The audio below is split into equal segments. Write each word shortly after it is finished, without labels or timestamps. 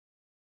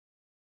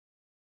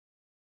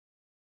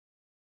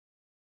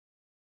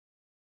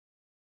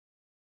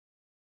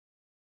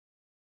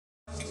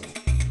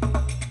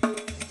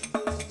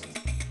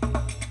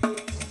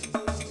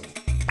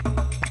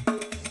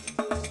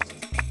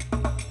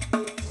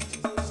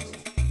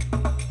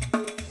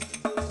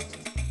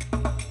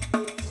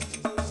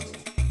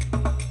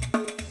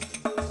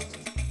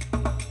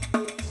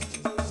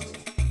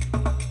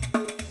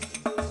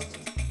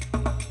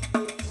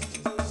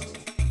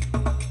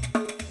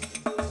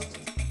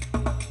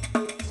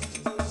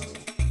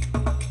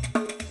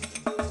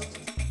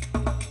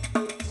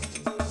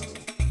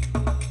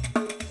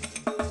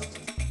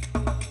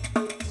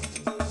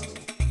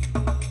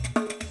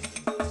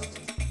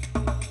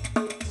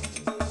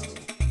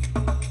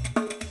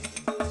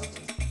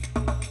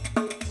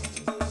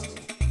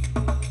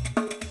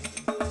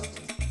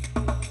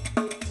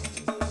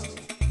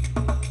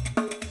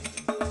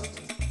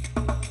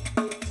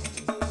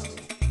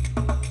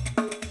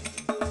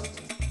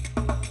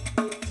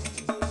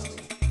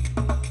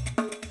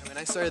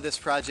I started this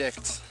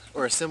project,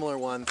 or a similar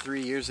one,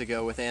 3 years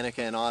ago with Annika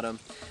and Autumn.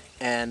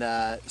 And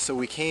so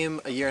we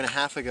came a year and a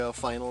half ago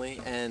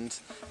finally and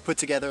put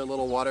together a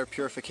little water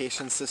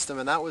purification system,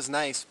 and that was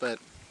nice, but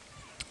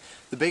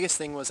the biggest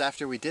thing was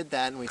after we did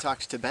that and we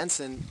talked to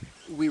Benson,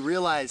 we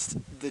realized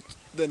that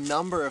the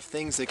number of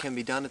things that can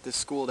be done at this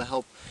school to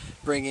help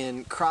bring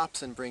in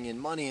crops and bring in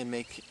money and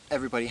make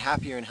everybody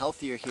happier and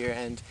healthier here.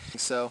 And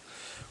so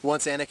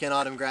once Annika and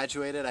Autumn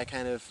graduated, I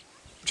kind of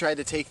tried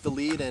to take the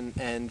lead and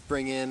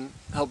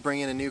help bring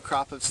in a new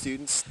crop of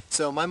students.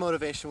 So my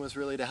motivation was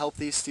really to help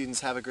these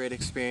students have a great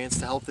experience,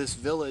 to help this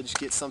village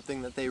get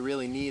something that they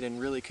really need and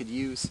really could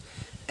use,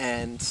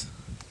 and,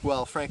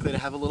 well, frankly, to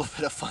have a little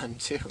bit of fun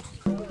too.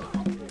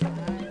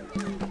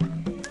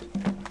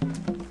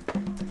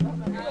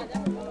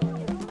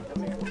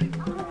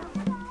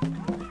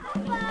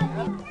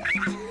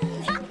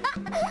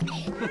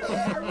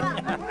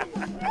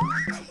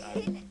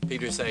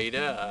 Peter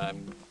Saida,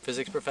 I'm a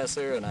physics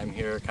professor, and I'm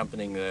here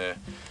accompanying the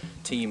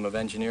team of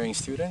engineering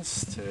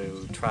students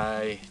to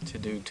try to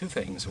do two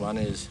things. One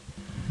is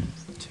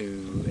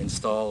to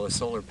install a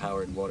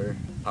solar-powered water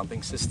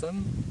pumping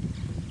system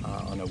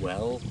on a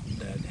well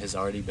that has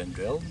already been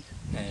drilled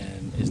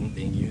and isn't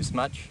being used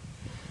much.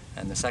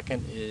 And the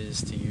second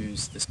is to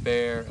use the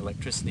spare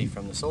electricity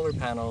from the solar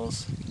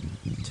panels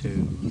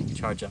to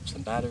charge up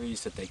some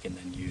batteries that they can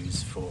then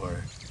use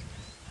for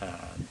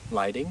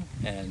lighting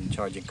and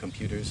charging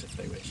computers if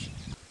they wish.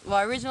 Well,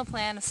 our original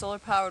plan, a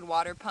solar-powered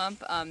water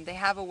pump, they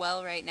have a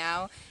well right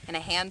now and a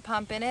hand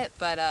pump in it,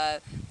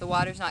 but the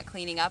water's not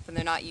cleaning up and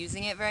they're not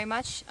using it very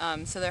much.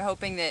 So they're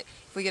hoping that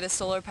if we get a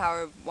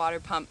solar-powered water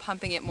pump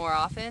pumping it more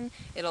often,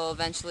 it'll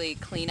eventually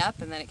clean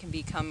up and then it can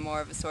become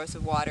more of a source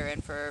of water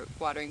and for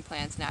watering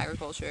plants and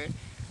agriculture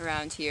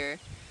around here.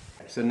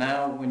 So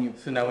now when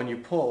you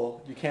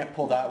pull, you can't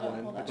pull that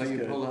one, But you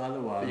pull the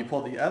other one. But you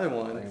pull the other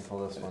one. I can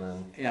pull this one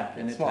in. Yeah,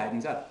 and it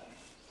tightens up.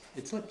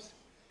 It slips.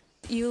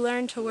 You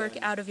learn to work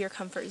out of your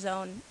comfort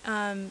zone.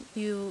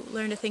 You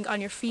learn to think on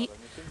your feet,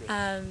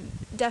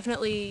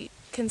 definitely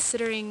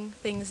considering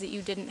things that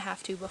you didn't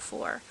have to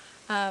before.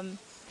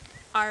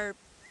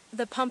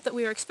 The pump that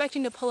we were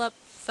expecting to pull up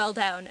fell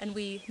down, and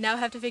we now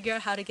have to figure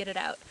out how to get it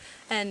out.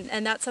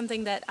 And that's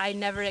something that I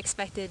never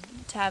expected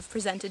to have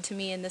presented to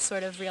me in this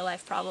sort of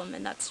real-life problem,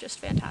 and that's just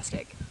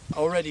fantastic.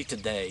 Already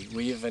today,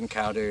 we have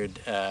encountered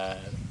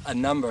a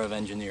number of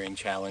engineering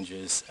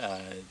challenges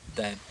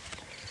that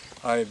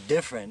are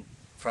different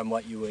from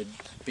what you would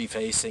be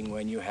facing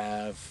when you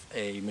have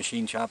a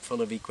machine shop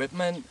full of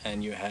equipment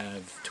and you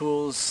have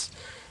tools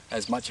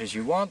as much as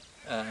you want.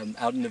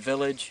 Out in the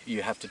village,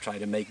 you have to try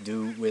to make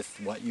do with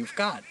what you've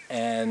got.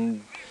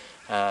 And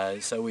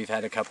so we've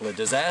had a couple of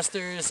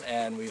disasters,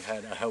 and we've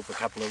had, I hope, a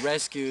couple of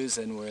rescues,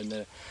 and we're in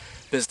the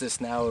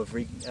business now of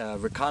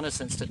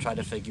reconnaissance to try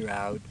to figure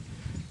out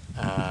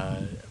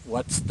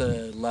what's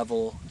the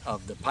level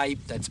of the pipe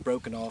that's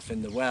broken off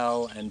in the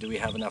well, and do we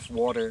have enough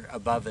water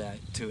above that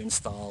to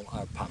install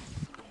our pump.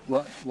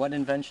 What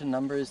invention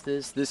number is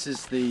this? This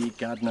is the,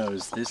 God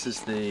knows, this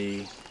is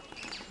the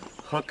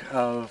hook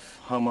of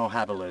Homo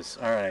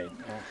habilis. All right.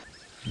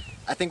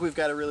 I think we've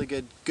got a really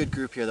good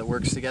group here that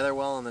works together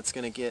well, and that's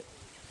going to get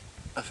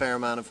a fair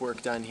amount of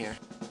work done here.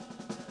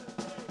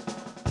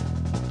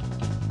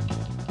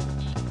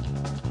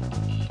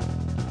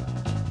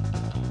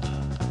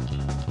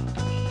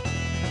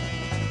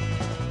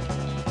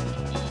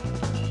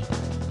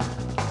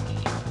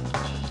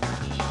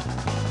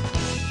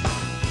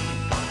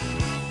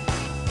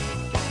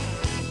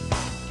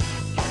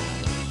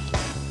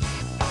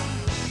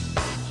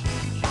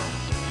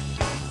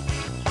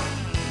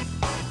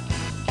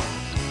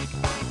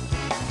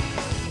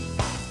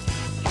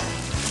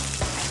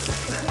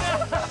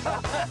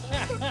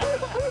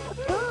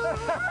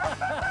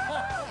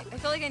 I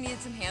feel like I needed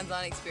some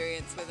hands-on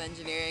experience with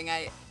engineering.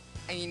 I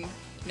mean,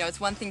 you know, it's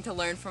one thing to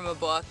learn from a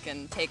book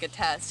and take a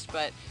test,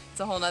 but it's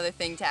a whole other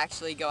thing to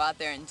actually go out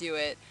there and do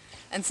it.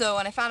 And so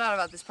when I found out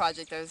about this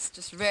project, I was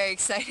just very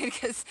excited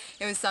because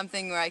it was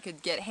something where I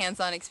could get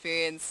hands-on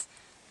experience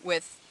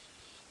with,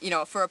 you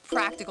know, for a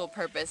practical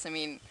purpose. I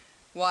mean,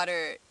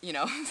 water, you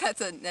know, that's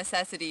a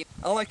necessity.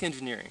 I like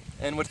engineering,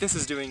 and what this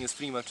is doing is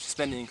pretty much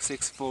spending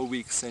 6 full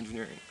weeks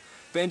engineering.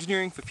 But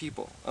engineering for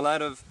people.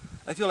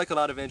 I feel like a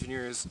lot of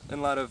engineers and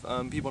a lot of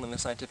people in the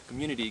scientific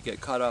community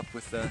get caught up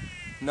with the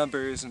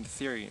numbers and the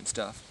theory and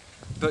stuff.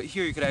 But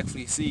here you could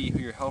actually see who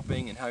you're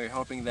helping and how you're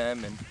helping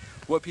them and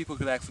what people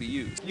could actually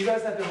use. You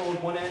guys have to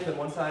hold one end on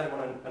one side and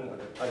one on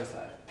the other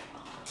side.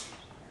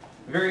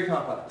 Very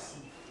complex.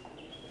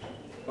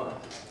 Come on.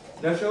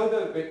 Now show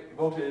the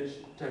voltage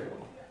to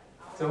everyone.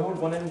 So hold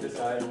one end on this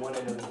side and one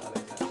end on the other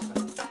side.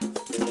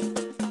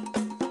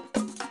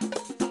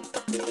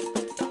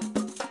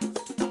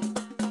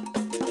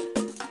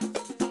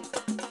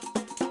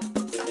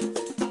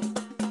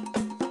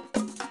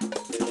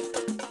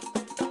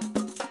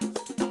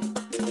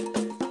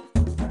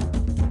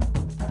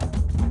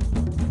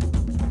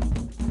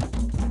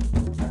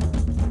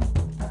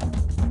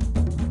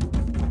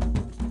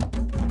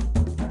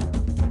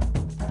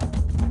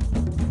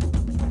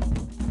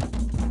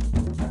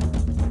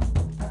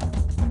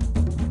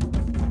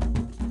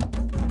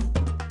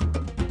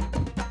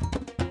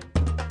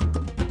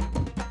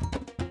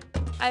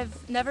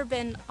 I've never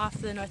been off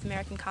the North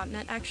American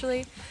continent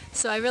actually,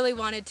 so I really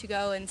wanted to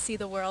go and see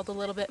the world a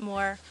little bit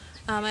more.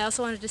 I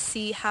also wanted to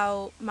see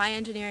how my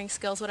engineering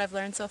skills, what I've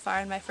learned so far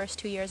in my first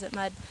 2 years at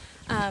Mudd,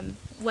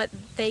 what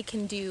they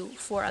can do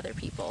for other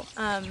people,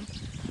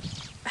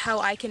 how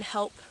I can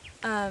help.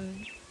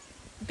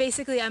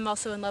 Basically, I'm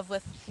also in love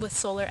with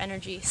solar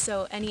energy,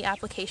 so any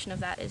application of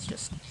that is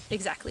just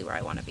exactly where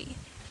I want to be.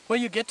 Well,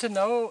 you get to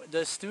know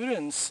the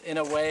students in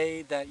a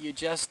way that you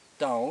just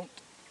don't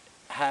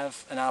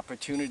have an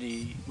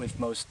opportunity with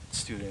most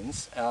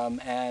students,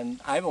 and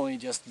I've only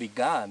just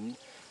begun.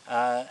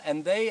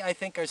 And they, I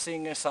think, are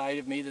seeing a side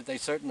of me that they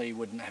certainly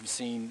wouldn't have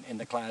seen in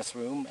the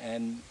classroom,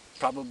 and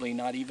probably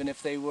not even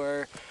if they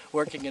were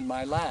working in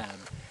my lab.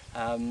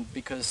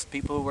 Because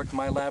people who work in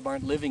my lab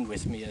aren't living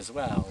with me as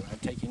well. I'm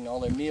taking all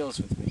their meals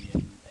with me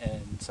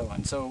and so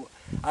on. So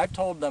I've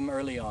told them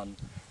early on,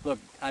 look,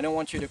 I don't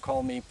want you to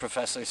call me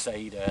Professor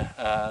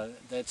Saida.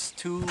 That's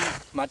too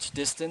much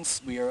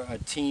distance. We are a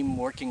team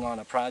working on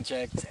a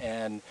project,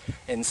 and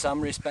in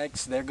some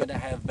respects they're going to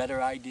have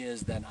better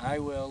ideas than I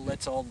will.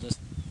 Let's all just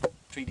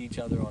treat each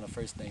other on a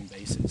first name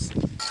basis.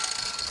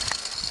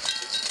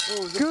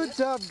 Good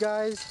job,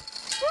 guys.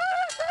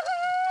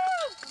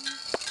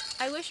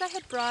 I wish I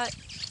had brought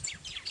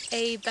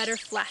a better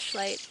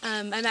flashlight.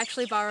 I'm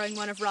actually borrowing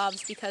one of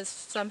Rob's because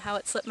somehow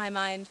it slipped my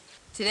mind.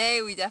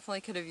 Today we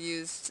definitely could have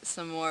used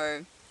some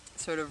more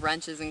sort of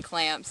wrenches and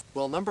clamps.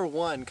 Well, number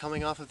one,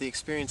 coming off of the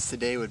experience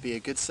today would be a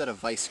good set of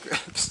vice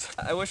grips.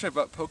 I wish I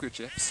brought poker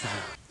chips.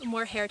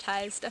 More hair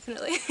ties,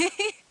 definitely.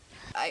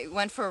 I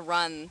went for a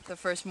run the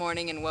first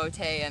morning in Wote,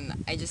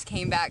 and I just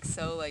came back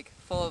so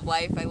full of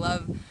life. I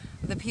love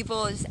the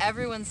people, just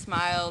everyone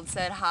smiled,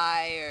 said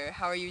hi, or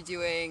how are you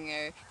doing,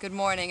 or good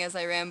morning as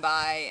I ran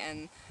by,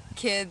 and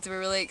kids were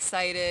really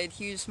excited,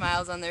 huge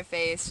smiles on their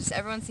face. Just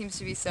everyone seems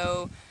to be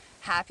so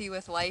happy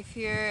with life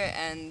here,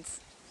 and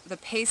the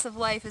pace of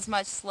life is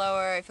much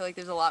slower. I feel like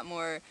there's a lot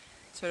more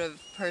sort of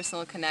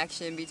personal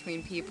connection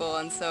between people,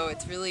 and so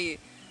it's really,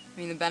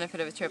 the benefit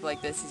of a trip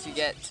like this is you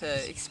get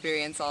to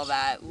experience all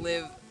that,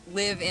 live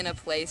in a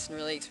place and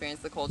really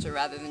experience the culture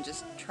rather than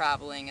just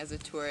traveling as a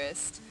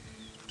tourist.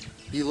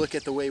 You look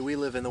at the way we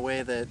live and the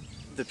way that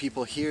the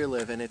people here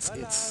live, and it's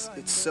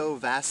so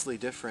vastly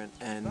different,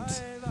 and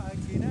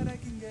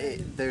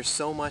there's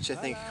so much, I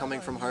think, coming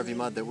from Harvey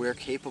Mudd that we're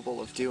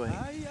capable of doing,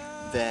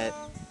 that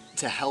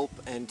to help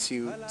and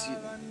to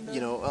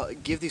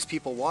give these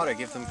people water,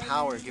 give them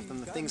power, give them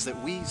the things that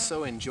we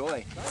so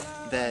enjoy,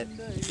 that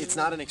it's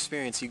not an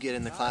experience you get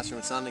in the classroom.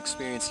 It's not an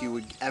experience you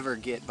would ever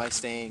get by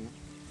staying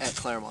at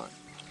Claremont.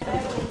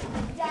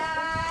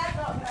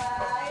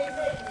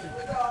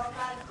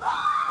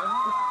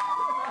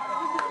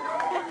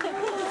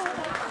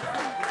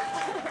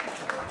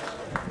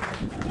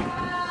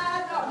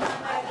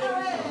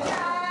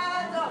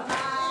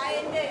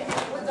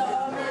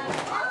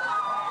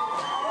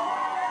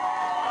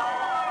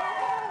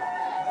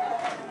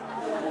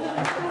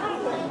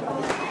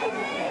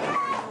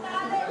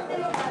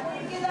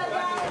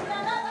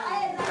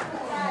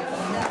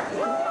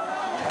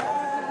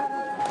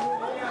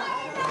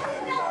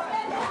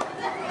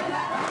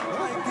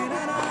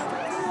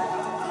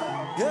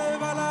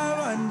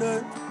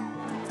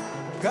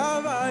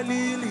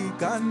 Cavalili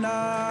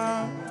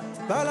cana,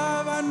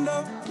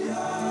 balavando,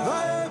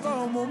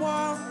 vaevo momo,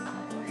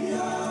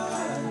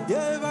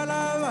 ye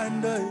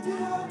balavando,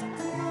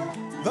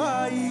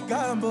 vai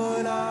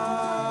cambola,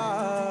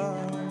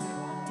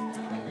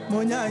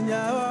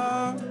 monyanyawa,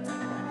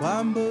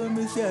 wambo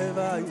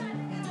mishevai,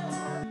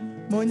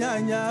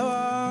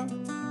 monyanyawa,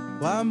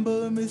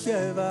 wambo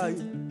mishevai,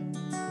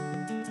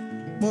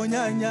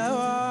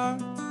 monyanyawa,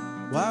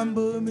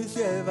 wambo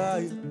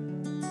mishevai.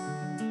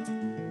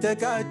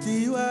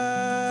 Tekatiwe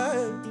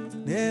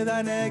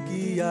neda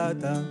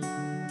nekiyata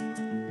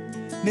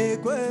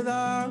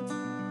nekweda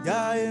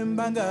ya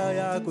embanga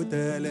ya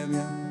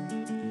kutelemia.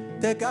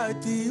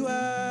 Tekatiwe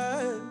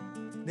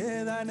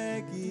neda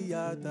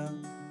nekiyata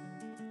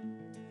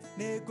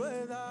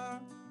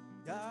nekweda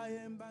ya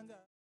embanga